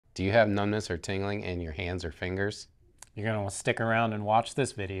Do you have numbness or tingling in your hands or fingers? You're going to want to stick around and watch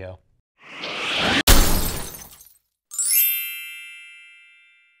this video.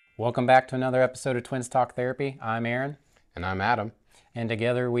 Welcome back to another episode of Twins Talk Therapy. I'm Aaron. And I'm Adam. And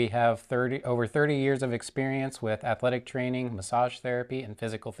together we have over 30 years of experience with athletic training, massage therapy, and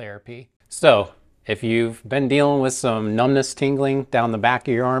physical therapy. So, if you've been dealing with some numbness, tingling down the back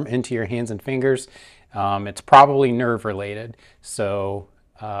of your arm into your hands and fingers, it's probably nerve related. So,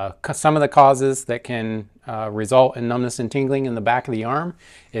 some of the causes that can result in numbness and tingling in the back of the arm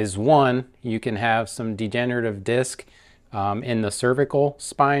is one, you can have some degenerative disc in the cervical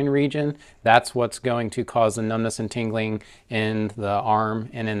spine region. That's what's going to cause the numbness and tingling in the arm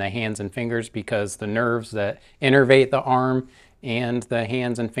and in the hands and fingers, because the nerves that innervate the arm and the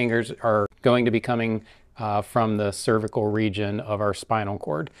hands and fingers are going to be coming from the cervical region of our spinal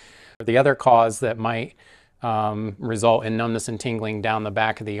cord. The other cause that might result in numbness and tingling down the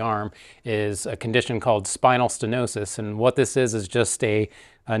back of the arm is a condition called spinal stenosis. And what this is just a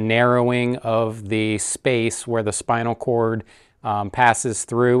narrowing of the space where the spinal cord passes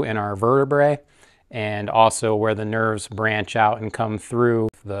through in our vertebrae, and also where the nerves branch out and come through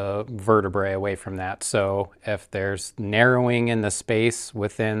the vertebrae away from that. So if there's narrowing in the space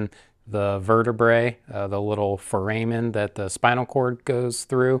within the vertebrae, the little foramen that the spinal cord goes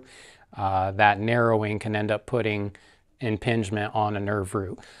through, that narrowing can end up putting impingement on a nerve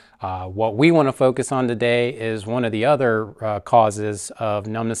root. What we want to focus on today is one of the other causes of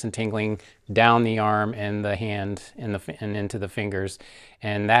numbness and tingling down the arm and the hand and into the fingers,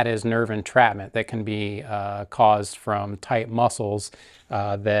 and that is nerve entrapment that can be caused from tight muscles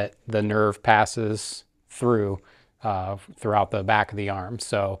that the nerve passes through throughout the back of the arm.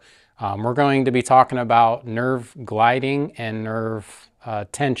 So we're going to be talking about nerve gliding and nerve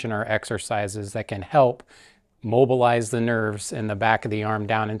tension or exercises that can help mobilize the nerves in the back of the arm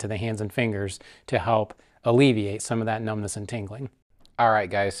down into the hands and fingers to help alleviate some of that numbness and tingling. All right,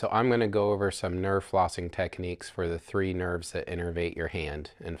 guys, so I'm going to go over some nerve flossing techniques for the three nerves that innervate your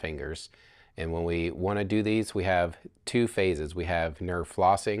hand and fingers. And when we want to do these, we have two phases. We have nerve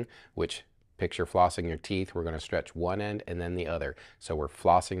flossing, which picture flossing your teeth. We're going to stretch one end and then the other. So we're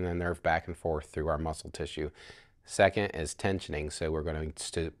flossing the nerve back and forth through our muscle tissue. Second is tensioning, so we're going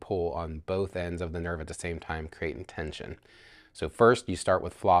to pull on both ends of the nerve at the same time, creating tension. So first, you start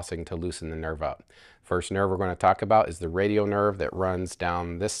with flossing to loosen the nerve up. First nerve we're going to talk about is the radial nerve that runs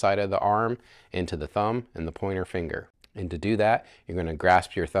down this side of the arm into the thumb and the pointer finger. And to do that, you're going to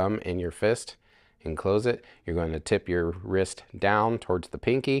grasp your thumb in your fist and close it. You're going to tip your wrist down towards the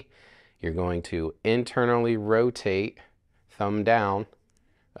pinky. You're going to internally rotate thumb down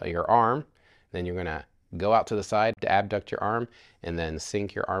your arm. Then you're going to go out to the side to abduct your arm and then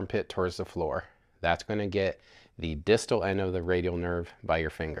sink your armpit towards the floor. That's going to get the distal end of the radial nerve by your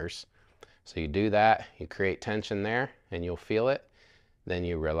fingers. So you do that, you create tension there and you'll feel it. Then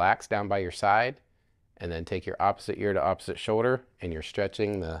you relax down by your side and then take your opposite ear to opposite shoulder and you're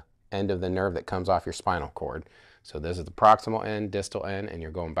stretching the end of the nerve that comes off your spinal cord. So this is the proximal end, distal end, and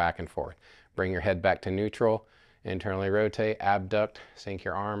you're going back and forth. Bring your head back to neutral, internally rotate, abduct, sink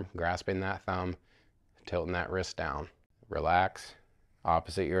your arm, grasping that thumb, tilting that wrist down. Relax,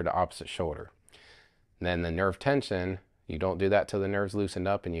 opposite ear to opposite shoulder. And then the nerve tension, you don't do that till the nerve's loosened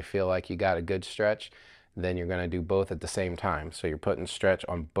up and you feel like you got a good stretch. Then you're going to do both at the same time. So you're putting stretch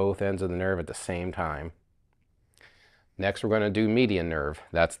on both ends of the nerve at the same time. Next, we're going to do median nerve.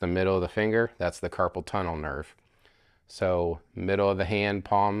 That's the middle of the finger. That's the carpal tunnel nerve. So middle of the hand,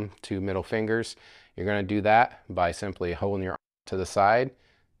 palm to middle fingers. You're going to do that by simply holding your arm to the side,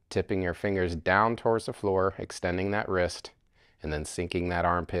 tipping your fingers down towards the floor, extending that wrist, and then sinking that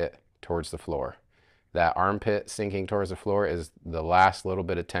armpit towards the floor. That armpit sinking towards the floor is the last little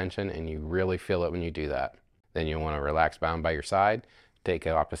bit of tension, and you really feel it when you do that. Then you want to relax down by your side, take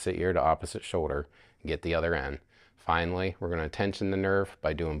opposite ear to opposite shoulder, get the other end. Finally, we're going to tension the nerve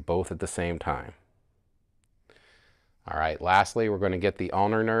by doing both at the same time. All right, lastly, we're going to get the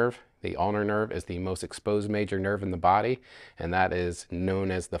ulnar nerve. The ulnar nerve is the most exposed major nerve in the body, and that is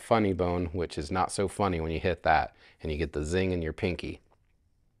known as the funny bone, which is not so funny when you hit that and you get the zing in your pinky.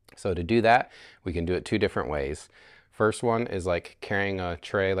 So to do that, we can do it two different ways. First one is like carrying a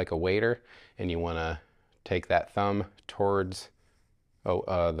tray like a waiter, and you want to take that thumb towards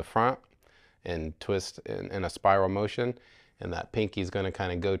the front and twist in a spiral motion, and that pinky is going to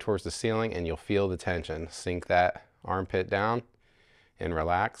kind of go towards the ceiling and you'll feel the tension. Sink that armpit down and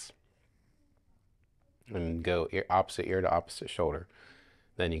relax. And go opposite ear to opposite shoulder.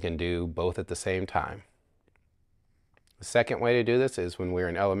 Then you can do both at the same time. The second way to do this is when we were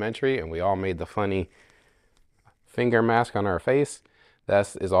in elementary and we all made the funny finger mask on our face.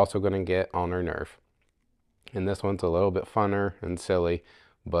 That is also going to get on our nerve. And this one's a little bit funner and silly,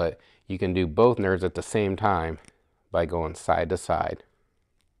 but you can do both nerves at the same time by going side to side.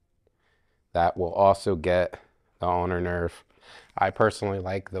 That will also get the ulnar nerve. I personally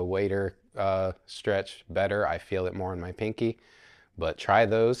like the waiter stretch better. I feel it more in my pinky, but try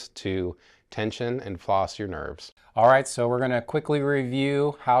those to tension and floss your nerves. All right, so we're going to quickly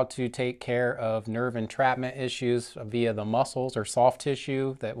review how to take care of nerve entrapment issues via the muscles or soft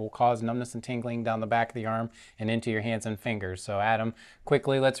tissue that will cause numbness and tingling down the back of the arm and into your hands and fingers. So Adam,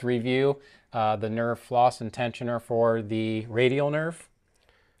 quickly let's review the nerve floss and tensioner for the radial nerve.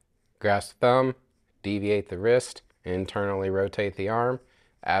 Grasp the thumb, deviate the wrist, internally rotate the arm,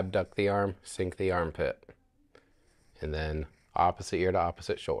 abduct the arm, sink the armpit. And then opposite ear to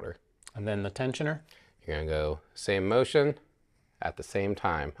opposite shoulder. And then the tensioner. You're going to go same motion at the same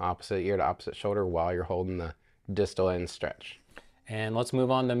time, opposite ear to opposite shoulder while you're holding the distal end stretch. And let's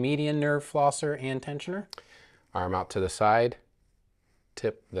move on to median nerve flosser and tensioner. Arm out to the side,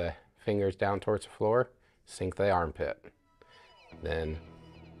 tip the fingers down towards the floor, sink the armpit. Then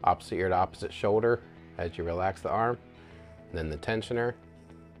opposite ear to opposite shoulder as you relax the arm. Then the tensioner,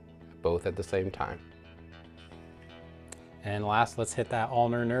 both at the same time. And last, let's hit that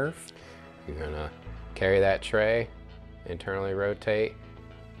ulnar nerve. You're going to carry that tray, internally rotate,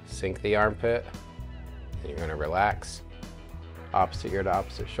 sink the armpit, and you're going to relax, opposite ear to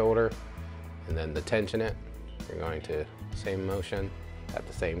opposite shoulder, and then the tension it. You're going to same motion at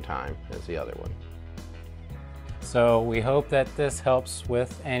the same time as the other one. So we hope that this helps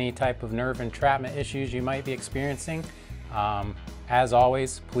with any type of nerve entrapment issues you might be experiencing. As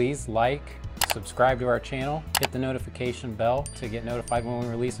always, please like, subscribe to our channel, hit the notification bell to get notified when we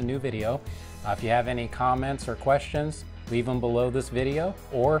release a new video. If you have any comments or questions, leave them below this video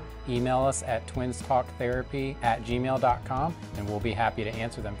or email us at twinstalktherapy@gmail.com and we'll be happy to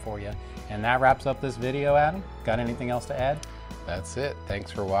answer them for you. And that wraps up this video, Adam. Got anything else to add? That's it. Thanks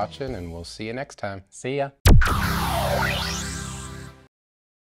for watching and we'll see you next time. See ya.